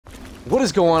What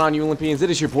is going on, you Olympians? It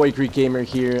is your boy Greek Gamer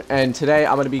here, and today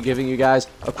I'm going to be giving you guys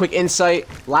a quick insight.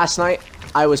 Last night,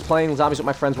 I was playing zombies with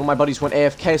my friends. One of my buddies went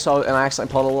AFK, and I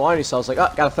accidentally pulled a little Arnie, so I was like, oh,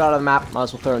 gotta throw it out of the map, might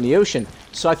as well throw it in the ocean.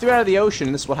 So I threw it out of the ocean,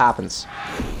 and this is what happens.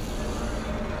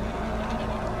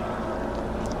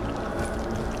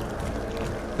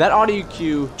 That audio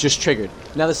cue just triggered.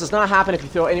 Now, this does not happen if you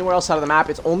throw it anywhere else out of the map.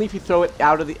 It's only if you throw it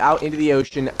out into the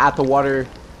ocean at the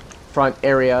waterfront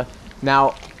area.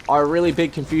 Now, our really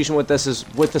big confusion with this is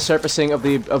with the surfacing of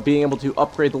being able to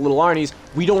upgrade the little Arnies.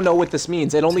 We don't know what this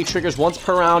means. It only triggers once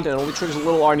per round, and it only triggers the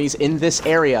little Arnies in this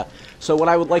area. So what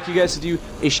I would like you guys to do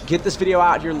is get this video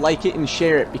out here, like it, and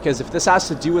share it, because if this has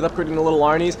to do with upgrading the little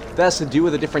Arnies, that has to do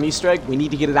with a different Easter egg, we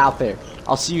need to get it out there.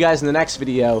 I'll see you guys in the next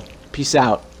video. Peace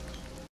out.